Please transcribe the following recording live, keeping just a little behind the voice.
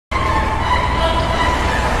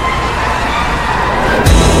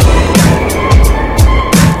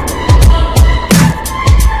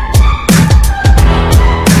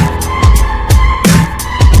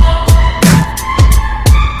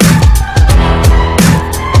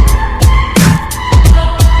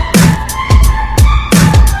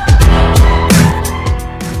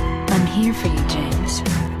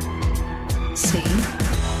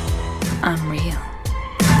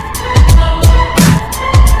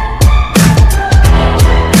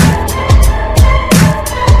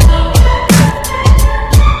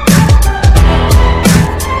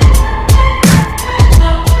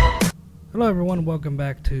welcome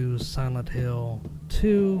back to Silent Hill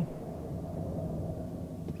 2.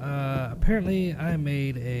 Apparently I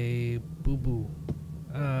made a boo-boo.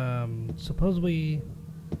 Supposedly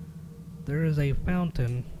there is a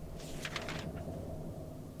fountain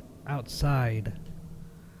outside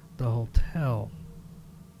the hotel.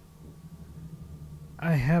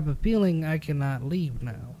 I have a feeling I cannot leave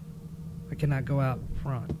now. I cannot go out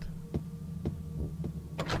front.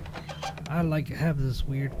 I have this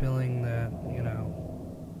weird feeling that, you know,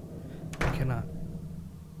 I cannot.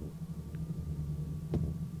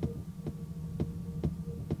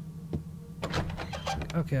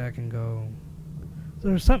 Okay, I can go.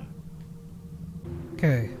 There's some.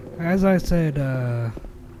 Okay, as I said,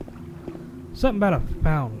 something about a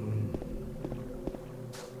fountain.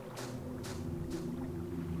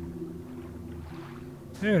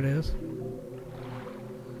 There it is.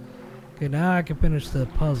 Okay, now I can finish the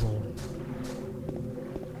puzzle.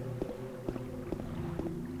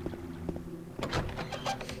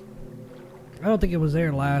 I don't think it was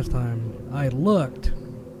there last time. I looked.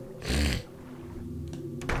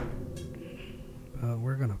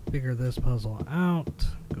 We're gonna figure this puzzle out.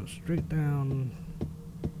 Go straight down.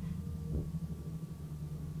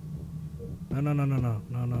 No.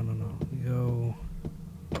 You go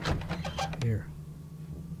here.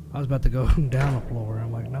 I was about to go down the floor.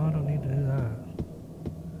 I'm like, no, I don't need to do that.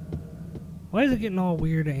 Why is it getting all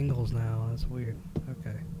weird angles now? That's weird.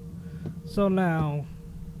 Okay. So now...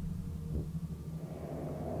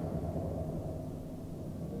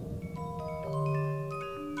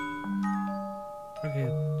 Okay,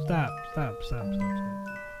 stop.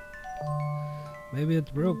 Maybe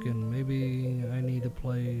it's broken. Maybe I need to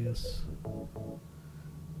place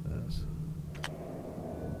this.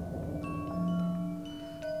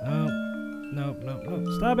 No.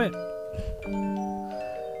 Stop it.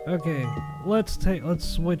 Okay, let's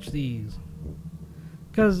switch these.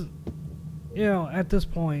 Cause, you know, at this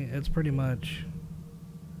point it's pretty much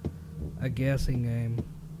a guessing game.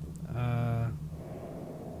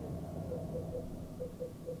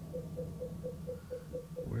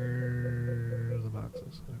 Where are the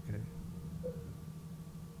boxes? Okay.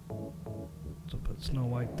 So put Snow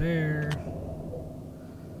White there.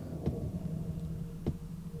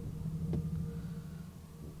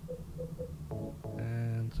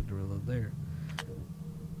 And Cinderella there.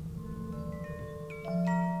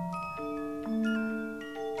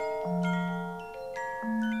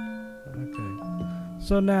 Okay.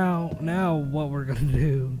 So now what we're gonna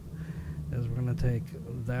do is we're gonna take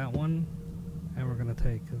that one. And we're going to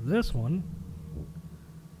take this one,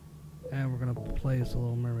 and we're going to place a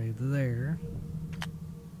Little Mermaid there.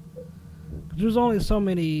 There's only so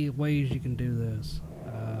many ways you can do this.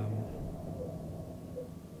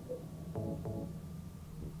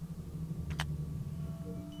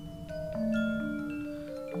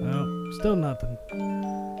 No, still nothing.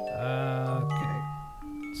 Okay.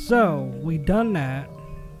 So, we done that.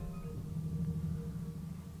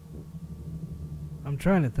 I'm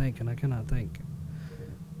trying to think and I cannot think.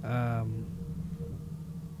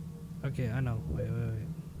 Okay, I know. Wait.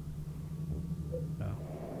 No.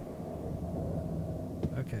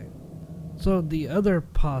 Okay. So the other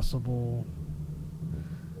possible...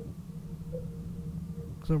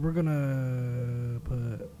 So we're gonna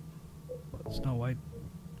put... What, Snow White?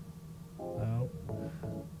 No.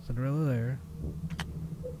 Cinderella there.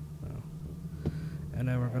 No. And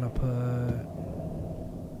then we're gonna put...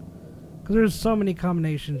 Because there's so many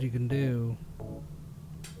combinations you can do.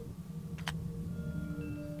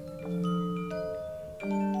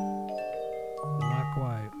 Not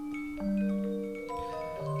quite.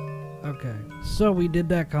 Okay, so we did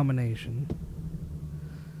that combination.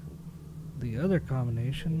 The other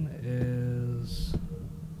combination is...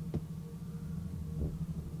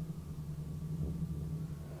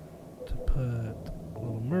 to put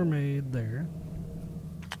Little Mermaid there.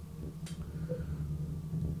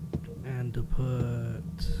 And to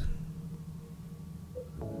put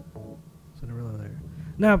Cinderella there.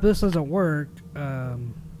 Now, if this doesn't work,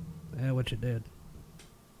 which it did.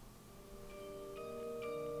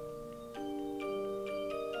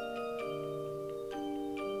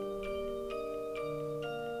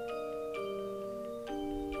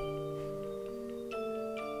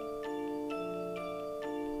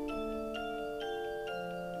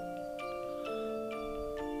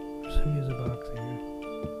 There's a music box here.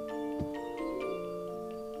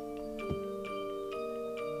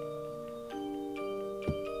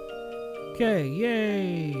 Okay,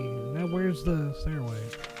 yay! Now where's the stairway?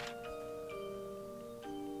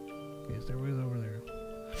 Okay, stairway's over there.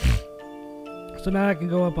 So now I can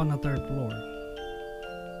go up on the 3rd floor.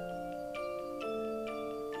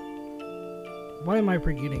 Why am I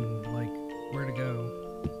forgetting, like, where to go?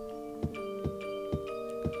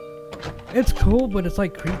 It's cool, but it's,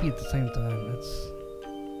 like, creepy at the same time.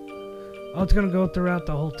 Oh, it's gonna go throughout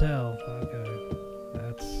the hotel. Okay.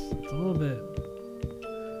 It's a little bit...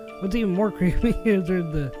 What's even more creepy is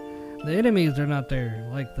the enemies are not there.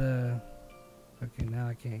 Like the... Okay, now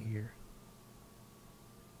I can't hear.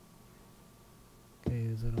 Okay,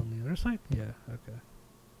 is it on the other side? Yeah, okay.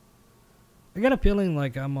 I got a feeling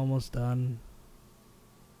like I'm almost done.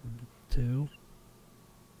 Too.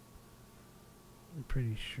 I'm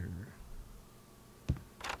pretty sure.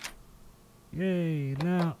 Yay,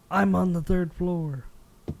 now I'm on the 3rd floor.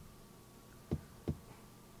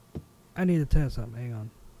 I need to test something, hang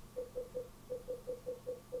on.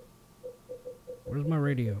 Where's my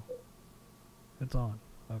radio? It's on,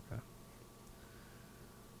 okay.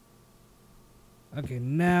 Okay,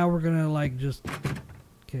 now we're gonna like just...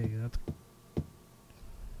 Okay, that's...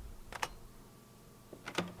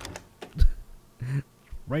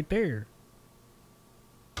 right there.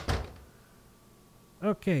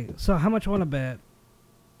 Okay, so how much want to bet?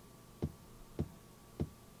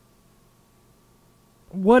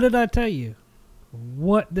 What did I tell you?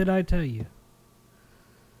 What did I tell you?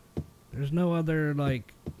 There's no other,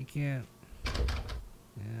 like, you can't...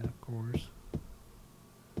 Yeah, of course.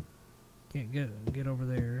 Can't get over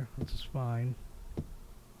there, which is fine.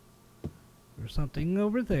 There's something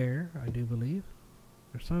over there, I do believe.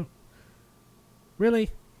 There's some... Really?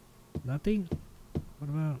 Nothing? What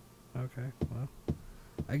about... Okay, well...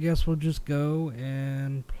 I guess we'll just go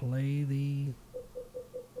and play the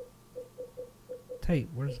tape.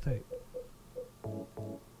 Where's the tape?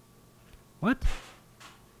 What?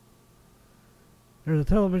 There's a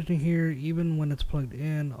television here. Even when it's plugged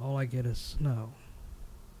in, all I get is snow.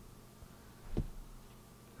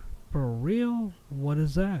 For real? What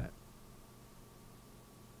is that?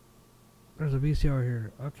 There's a VCR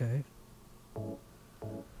here. Okay.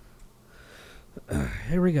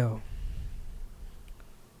 Here we go.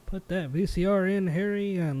 Put that VCR in,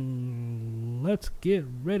 Harry, and let's get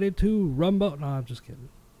ready to rumble. No, I'm just kidding.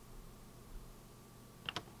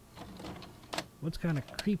 What kind of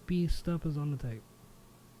creepy stuff is on the tape?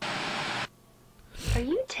 Are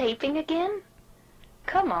you taping again?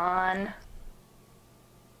 Come on.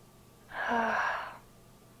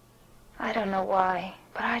 I don't know why,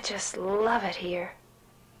 but I just love it here.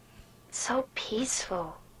 It's so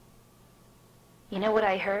peaceful. You know what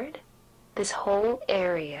I heard? This whole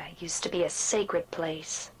area used to be a sacred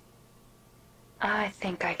place. I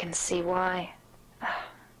think I can see why.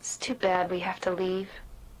 It's too bad we have to leave.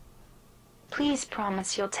 Please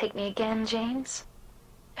promise you'll take me again, James.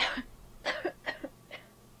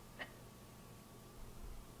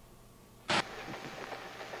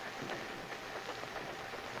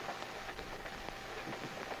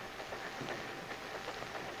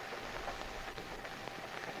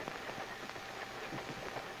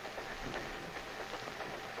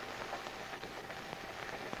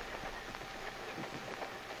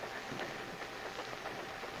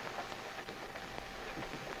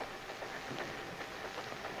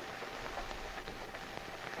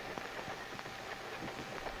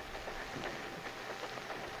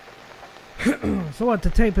 So what,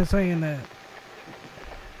 the tape is saying that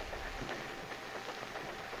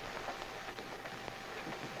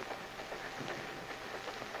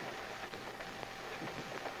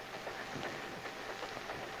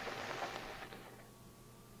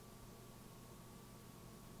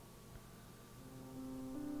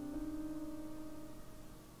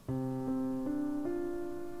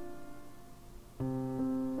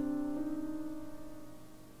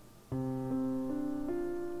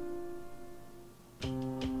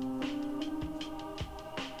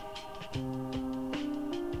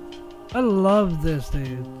I love this,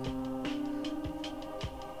 dude.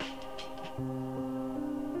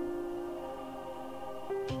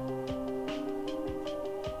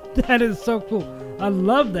 That is so cool. I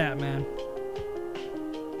love that, man.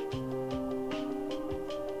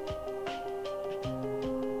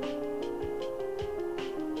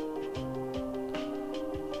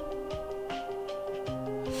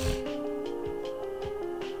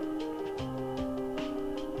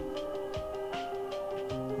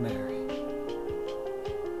 Mary.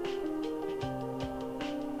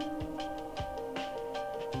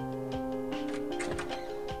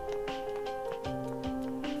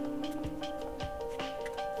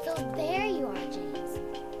 So there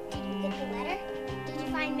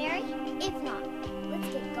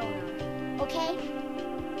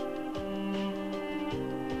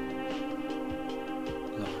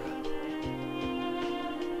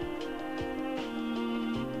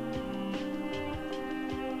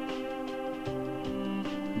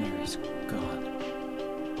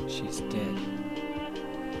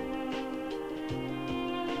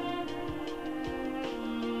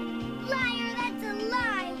Liar, that's a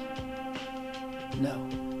lie. No,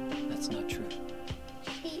 that's not true.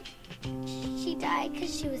 She died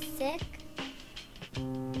because she was sick?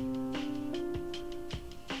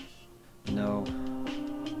 No,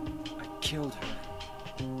 I killed her.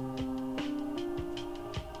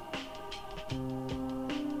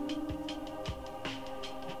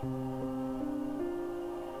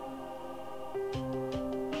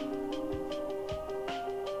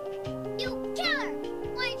 You killer!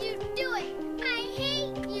 Why'd you do it? I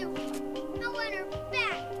hate you. I want her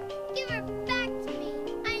back. Give her back to me.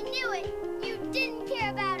 I knew it. You didn't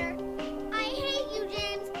care about her. I hate you,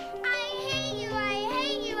 James. I hate you. I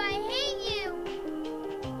hate you. I hate you.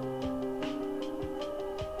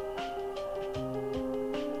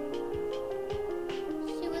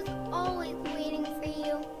 She was always waiting for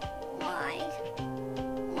you. Why?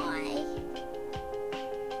 Why?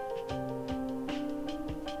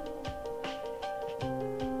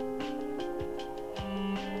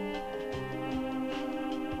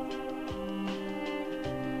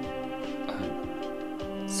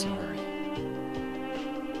 I'm sorry.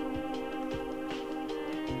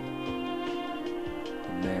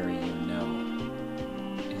 The Mary you know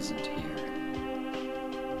isn't here.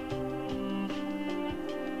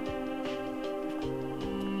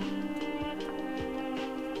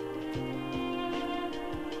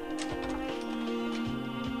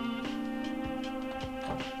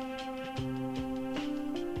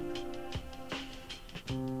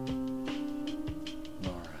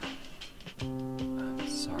 Laura, I'm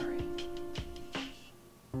sorry.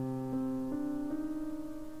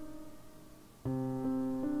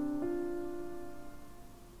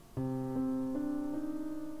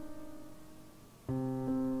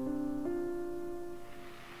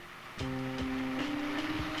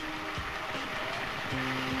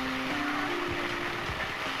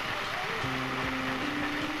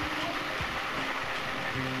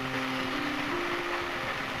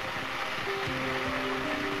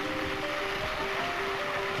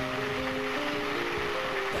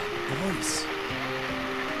 That voice.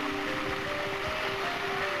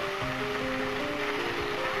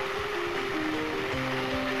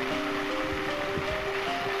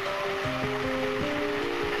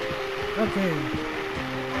 Okay.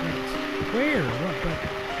 That's where? What the?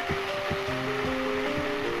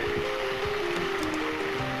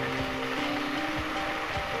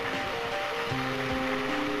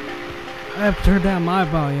 I have to turn down my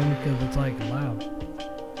volume because it's like loud.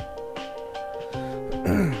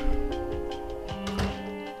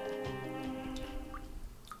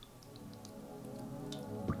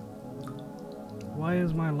 Why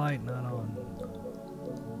is my light not on?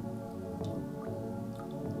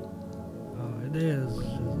 Oh, it is.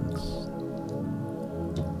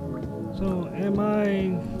 So, am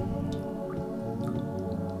I...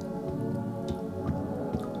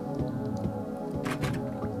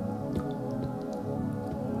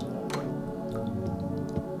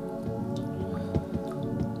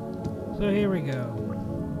 So here we go.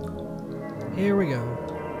 Here we go.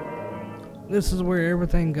 This is where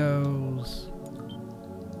everything goes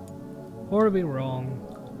horribly wrong.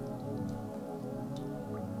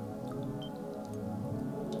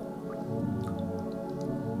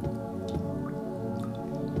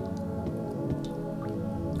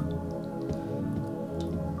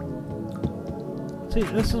 See,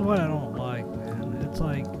 this is what I don't like, man. It's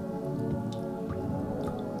like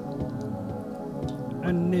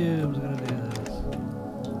I knew it was gonna do this.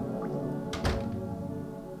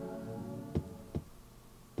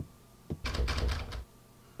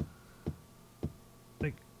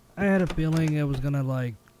 Like, I had a feeling it was gonna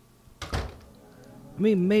like. I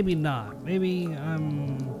mean, maybe not. Maybe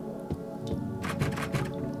I'm.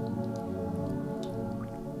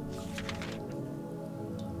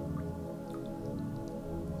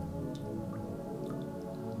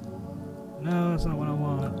 No, that's not what I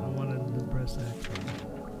want. I wanted to press X.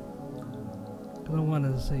 Because I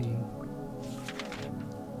wanted to see.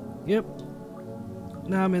 Yep.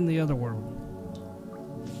 Now I'm in the other world.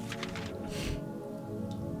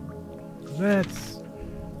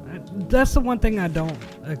 That's the one thing I don't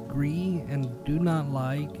agree and do not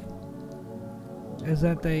like. Is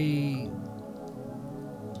that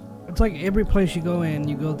it's like every place you go in,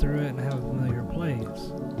 you go through it and have a familiar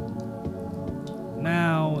place.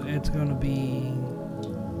 Now it's going to be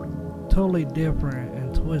totally different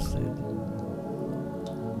and twisted.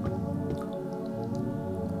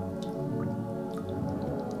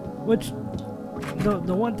 Which,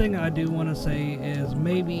 the one thing I do want to say is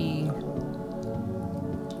maybe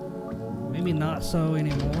not so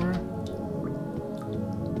anymore.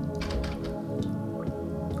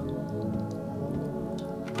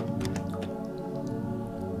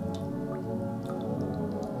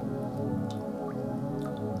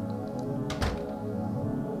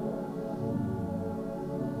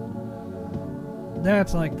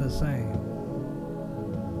 That's like the same.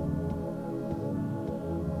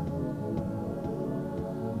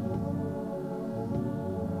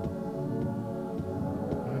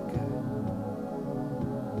 Okay.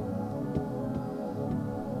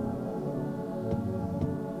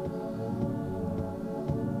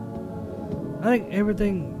 I think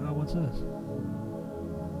everything. Oh, what's this?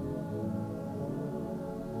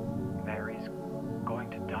 Mary's going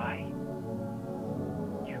to die?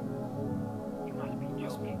 You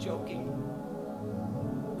must be joking.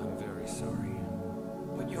 I'm very sorry.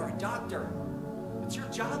 But you're a doctor. It's your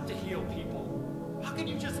job to heal people. How can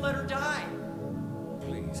you just let her die?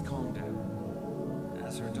 Please calm down.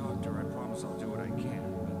 As her doctor, I promise I'll do what I can,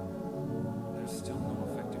 but there's still no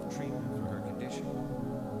effective treatment for her condition.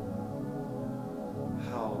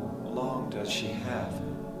 How long does she have?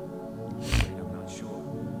 I'm not sure.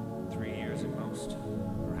 3 years at most,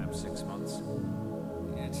 perhaps 6 months.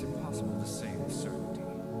 It's impossible to say with certainty.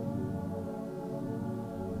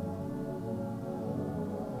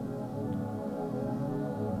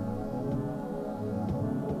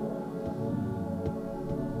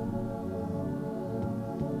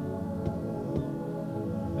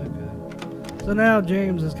 Okay. So now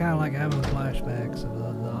James is kind of like having flashbacks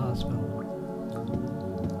of the hospital.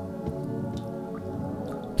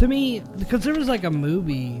 To me, because there was like a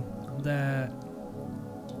movie that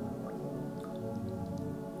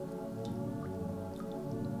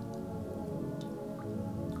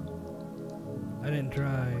I didn't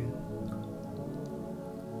try.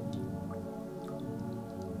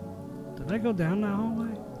 Did I go down that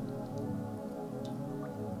hallway?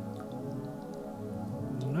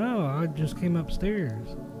 No, I just came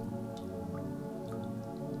upstairs.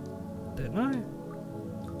 Didn't I?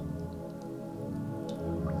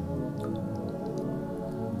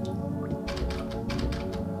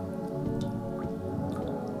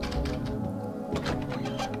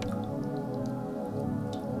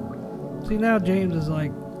 See, now James is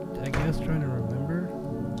like, I guess, trying to remember.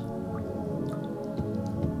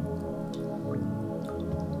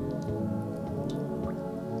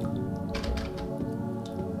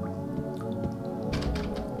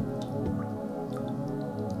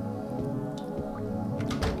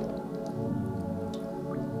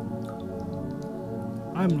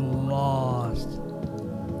 I'm lost.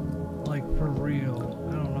 Like, for real.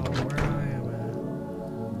 I don't know where I am at.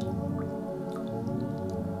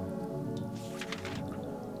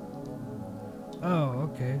 Oh,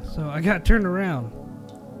 okay. So I got turned around.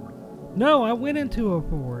 No, I went into a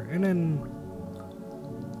 4 and then...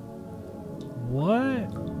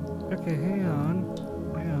 What? Okay, hang on.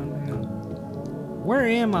 Hang on. Where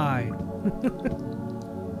am I?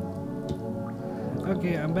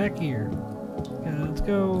 Okay, I'm back here. Okay, let's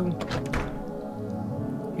go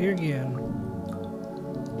here again.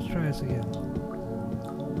 Let's try this again.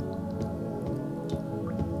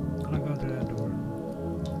 I'm not going through that door.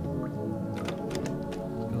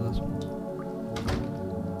 Let's go this one.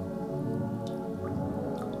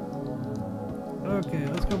 Okay,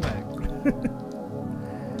 let's go back.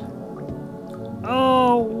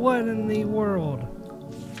 Oh, what in the world?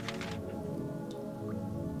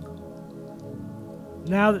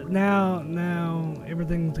 Now,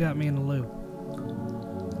 everything's got me in the loop.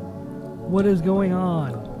 What is going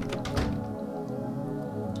on?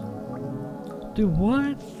 Dude,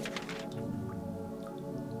 what?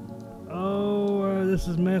 Oh, this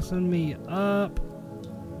is messing me up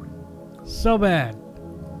so bad.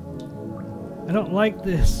 I don't like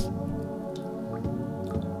this.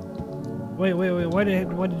 Wait. Why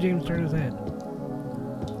did James turn his head?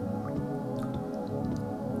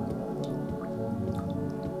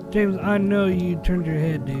 James, I know you turned your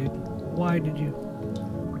head, dude. Why did you?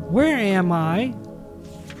 Where am I?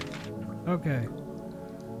 Okay.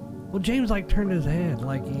 Well, James like turned his head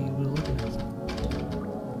like he was looking at something.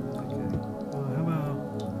 Okay. How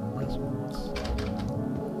about this one?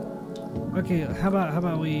 Okay. How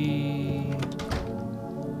about we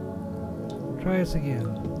try this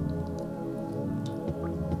again?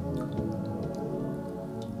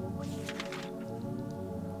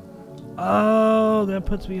 Oh, that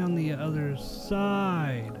puts me on the other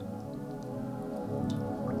side.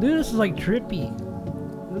 Dude, this is like trippy.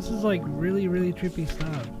 This is like really, really trippy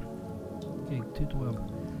stuff. Okay, 212.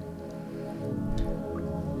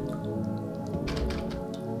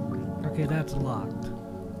 Okay, that's locked.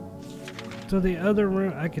 So the other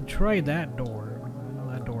room, I could try that door. I know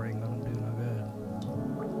that door ain't gonna do no good.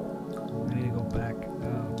 I need to go back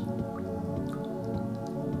out.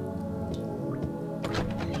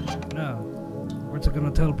 No. Where's it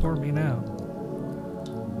gonna teleport me now?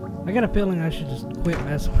 I got a feeling I should just quit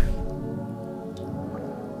messing with.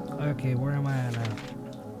 Okay, where am I at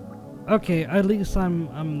now? Okay, at least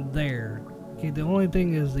I'm there. Okay, the only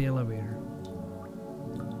thing is the elevator.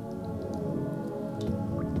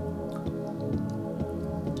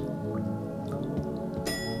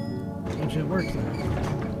 Which it works now.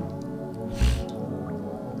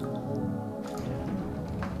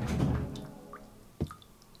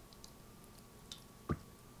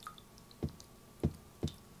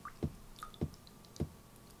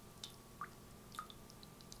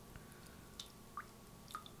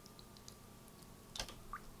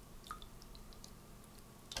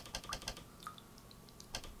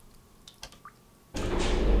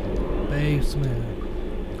 Basement.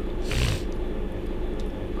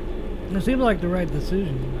 It seems like the right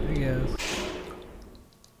decision, I guess.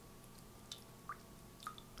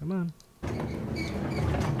 Come on.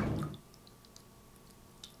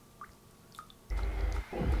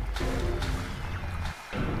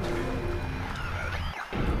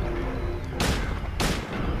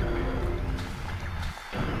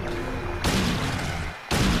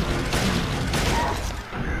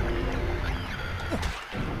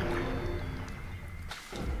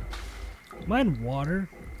 Mine water.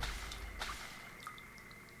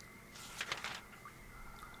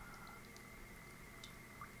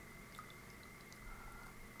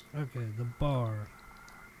 Okay, the bar.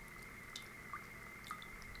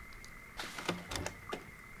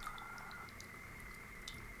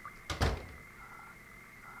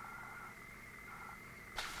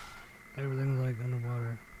 Everything's like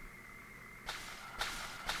underwater.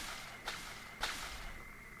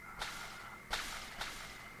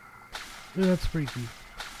 Ooh, that's freaky.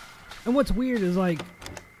 And what's weird is like,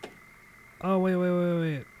 oh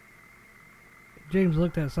wait. James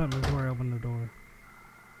looked at something before I opened the door.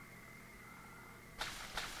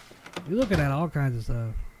 You're looking at all kinds of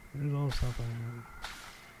stuff. There's all stuff on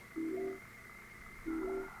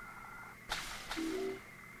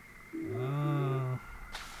there. Oh.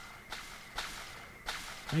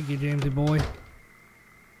 Thank you, Jamesy boy.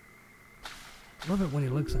 Love it when he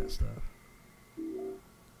looks at stuff.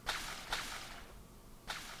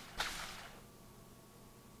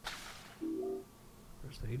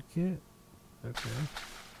 First aid kit. Okay.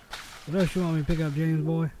 What else you want me to pick up, James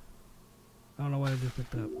boy? I don't know what I just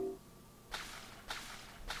picked up.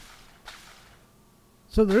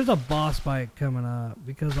 So there's a boss fight coming up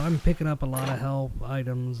because I'm picking up a lot of health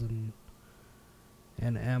items and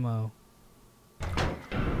ammo.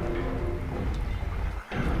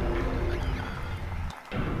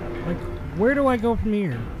 Like, where do I go from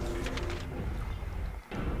here?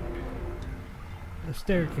 The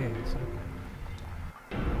staircase. Okay.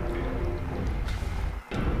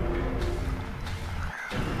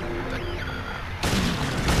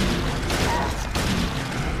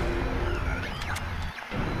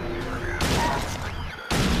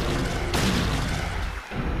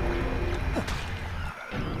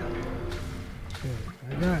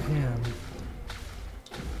 Got him.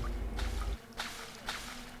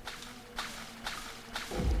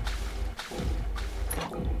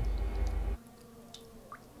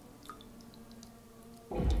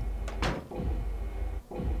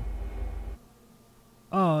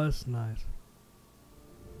 Oh, that's nice.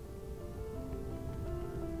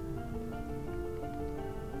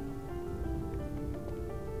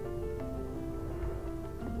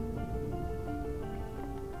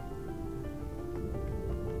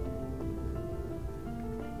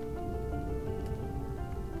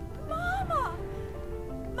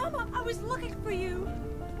 I was looking for you.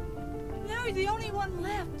 Now you're the only one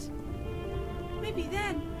left. Maybe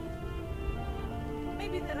then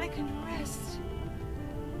I can rest.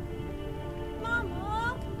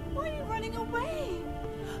 Mama, why are you running away?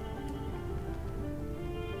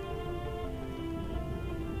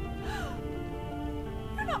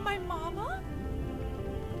 You're not my mama.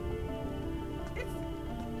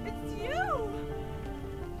 It's you.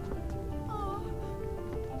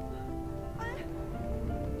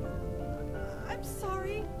 I'm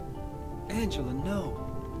sorry. Angela, no.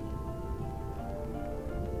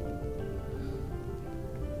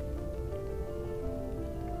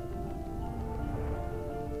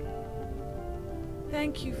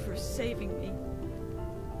 Thank you for saving me.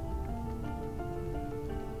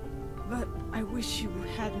 But I wish you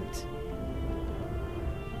hadn't.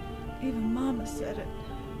 Even Mama said it.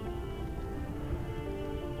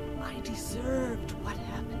 I deserved what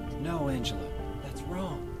happened. No, Angela. That's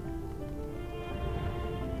wrong.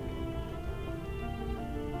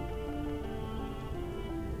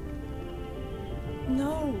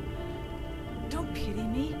 No. Don't pity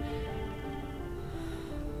me.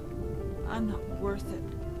 I'm not worth it.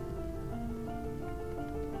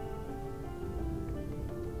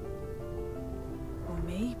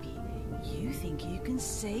 You think you can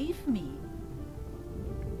save me?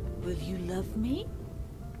 Will you love me?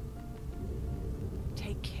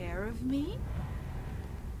 Take care of me?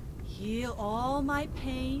 Heal all my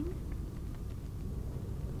pain?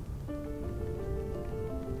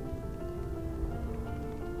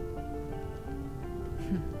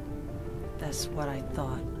 That's what I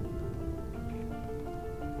thought.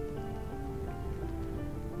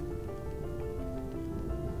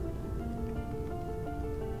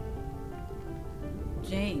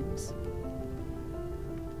 James.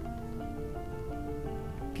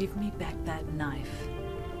 Give me back that knife.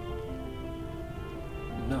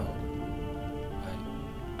 No.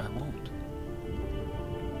 I won't.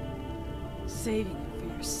 Saving it for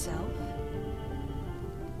yourself?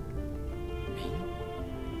 Me?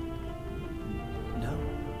 No.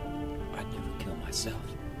 I'd never kill myself.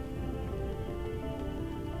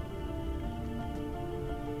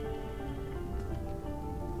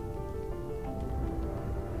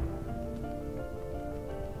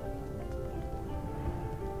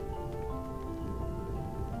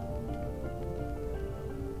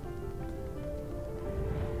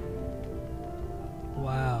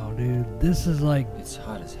 Wow, dude, this is like... It's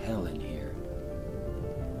hot as hell in here.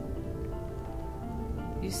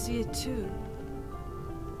 You see it too.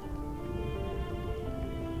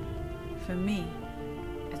 For me,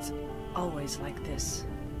 it's always like this.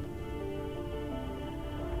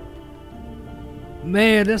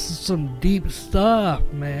 Man, this is some deep stuff,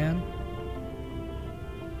 man.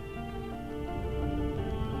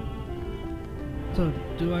 So,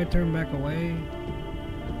 do I turn back away?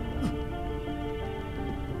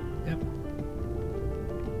 Yep.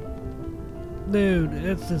 Dude,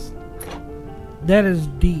 it's just... That is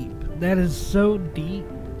deep. That is so deep.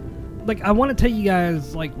 Like, I want to tell you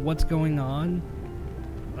guys, like, what's going on.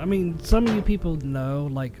 I mean, some of you people know,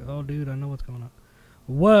 like, oh, dude, I know what's going on.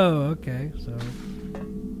 Whoa, okay, so...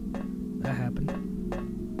 That happened.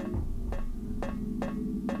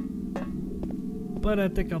 But I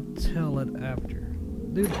think I'll tell it after.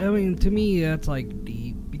 Dude, I mean, to me, that's, like,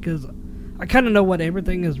 deep. Because I kind of know what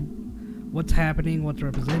everything is... What's happening, what's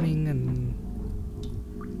representing, and...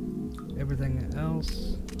 everything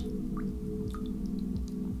else.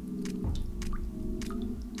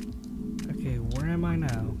 Okay, where am I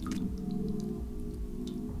now?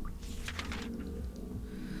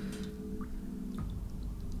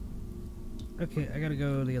 Okay, I gotta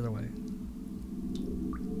go the other way.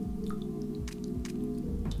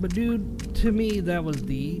 But dude, to me that was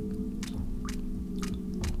deep.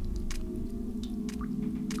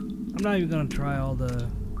 I'm not even gonna try all the...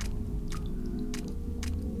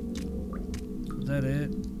 Is that it?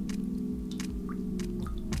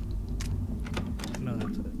 No,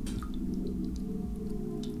 that's it.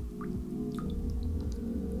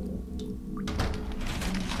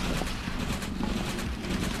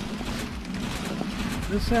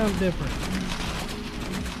 This sounds different.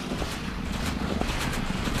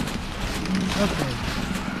 Okay.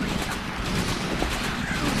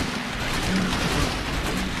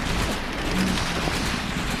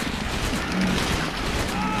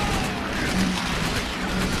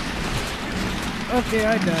 Okay,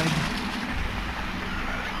 I died.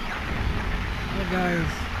 Well,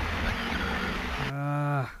 guys.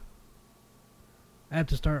 I have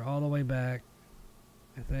to start all the way back,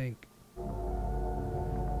 I think,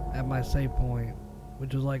 at my save point,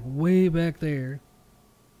 which is like way back there.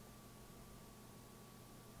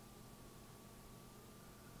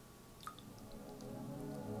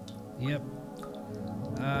 Yep.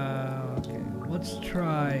 Okay, let's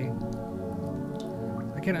try.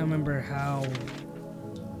 I can't remember how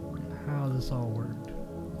this all worked.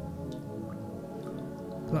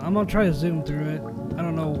 So I'm gonna try to zoom through it. I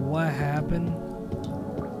don't know what happened.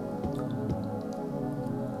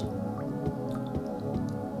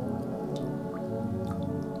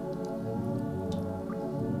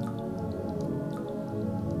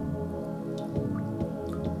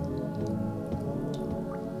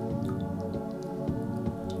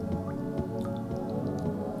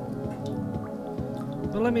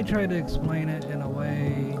 But let me try to explain it in a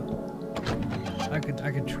way I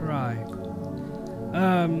could try.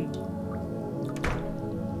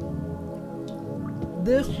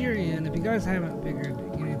 This you're in, if you guys haven't figured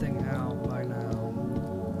anything out by now,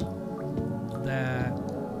 that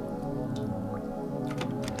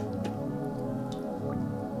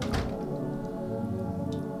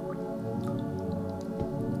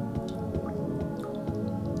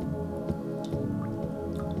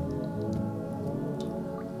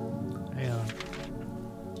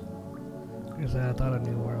I thought I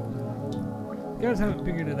knew where I was going. You guys haven't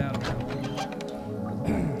figured it out now.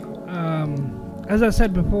 As I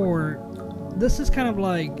said before, this is kind of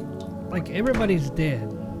like everybody's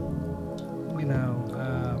dead, you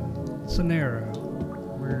know, scenario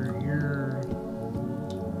where you're.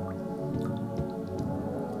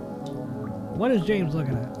 What is James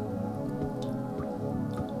looking at?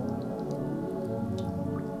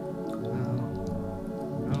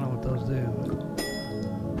 I don't know what those do.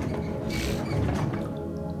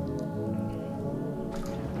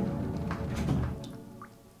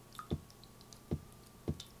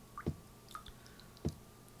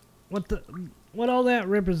 What all that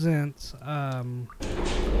represents,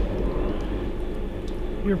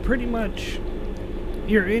 you're pretty much,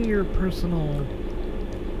 you're in your personal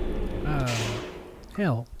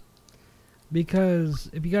hell, because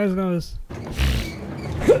if you guys notice,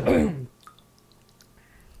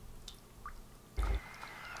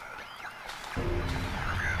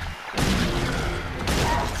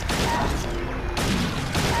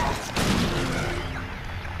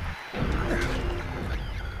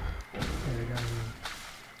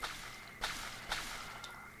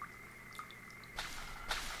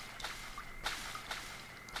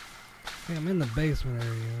 I'm in the basement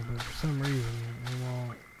area, but for some reason,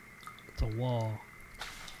 it's a wall.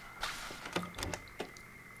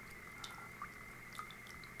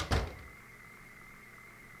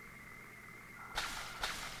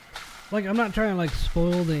 Like, I'm not trying to, like,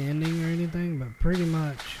 spoil the ending or anything, but pretty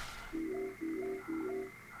much.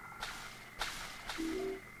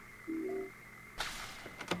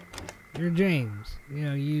 You're James. You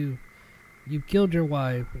know, you killed your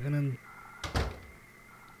wife, and then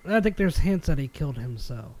I think there's hints that he killed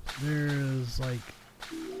himself. There's like,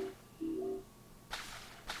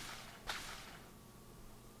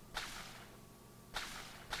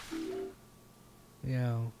 you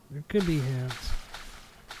know, there could be hints.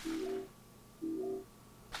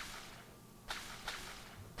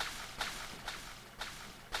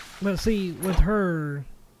 But see, with her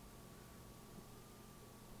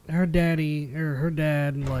daddy, or her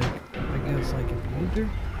dad, like, I guess, like, abused her.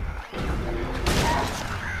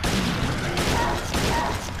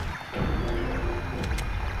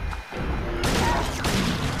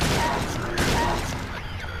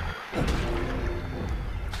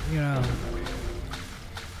 You know,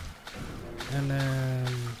 and then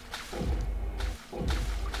I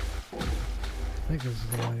think this is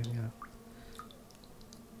the way, yeah.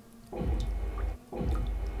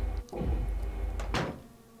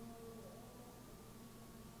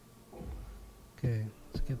 Okay,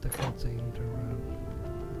 let's get the cutscene to run.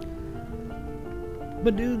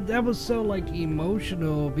 But dude, that was so like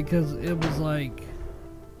emotional because it was like,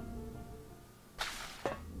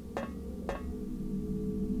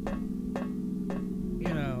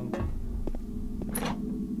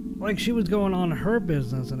 like she was going on her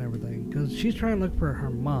business and everything because she's trying to look for her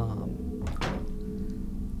mom.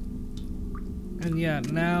 And yet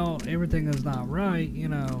now everything is not right, you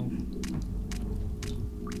know.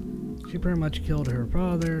 She pretty much killed her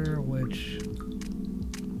father, which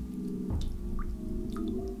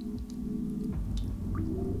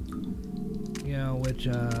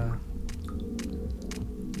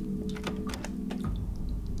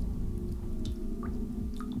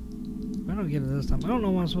I don't get it this time. I don't know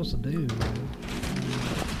what I'm supposed to do.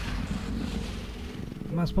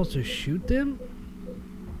 Am I supposed to shoot them?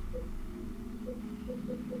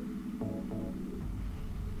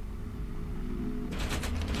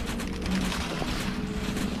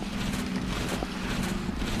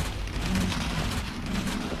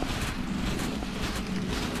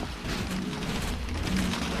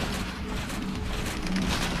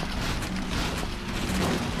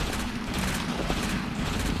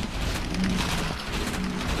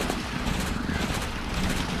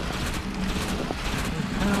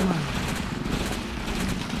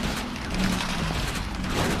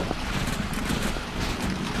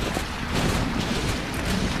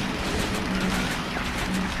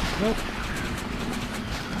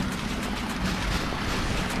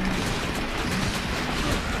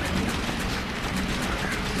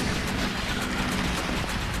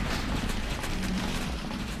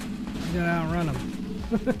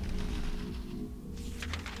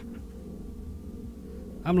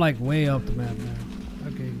 I'm like way off the map now.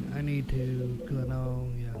 Okay, I need to, because I know,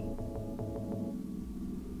 yeah.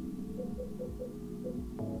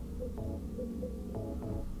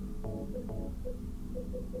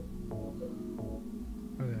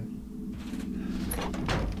 Okay.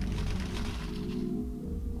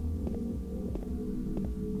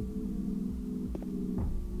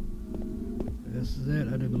 This is it,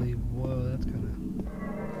 I do believe. Whoa, that's kind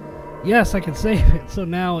of... Yes, I can save it. So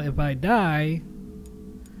now if I die...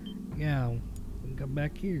 Yeah, we can come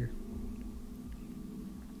back here.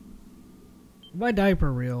 By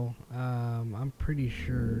diaper reel, I'm pretty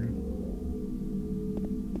sure.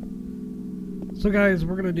 So guys,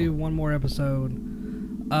 we're gonna do one more episode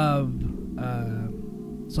of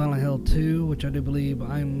Silent Hill 2, which I do believe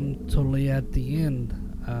I'm totally at the end.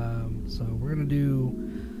 So we're gonna do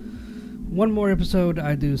one more episode,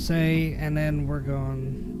 I do say, and then we're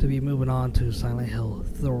going to be moving on to Silent Hill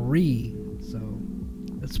 3. So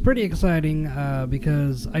it's pretty exciting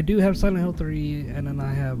because I do have Silent Hill 3, and then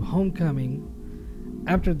I have Homecoming.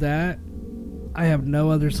 After that, I have no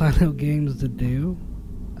other Silent Hill games to do.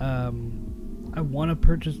 I want to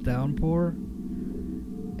purchase Downpour,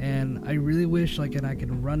 and I really wish I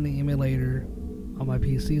can run the emulator on my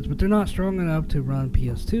PCs, but they're not strong enough to run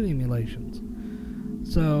PS2 emulations.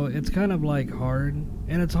 So it's kind of like hard,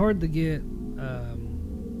 and it's hard to get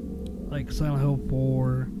like Silent Hill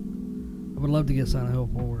 4. I would love to get Silent Hill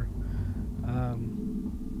 4,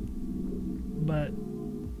 but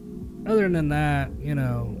other than that, you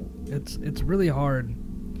know, it's really hard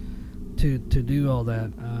to do all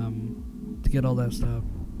that, to get all that stuff.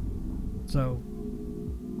 So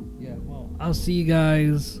yeah, well, I'll see you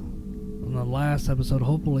guys on the last episode,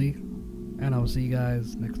 hopefully, and I'll see you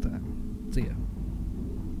guys next time. See ya.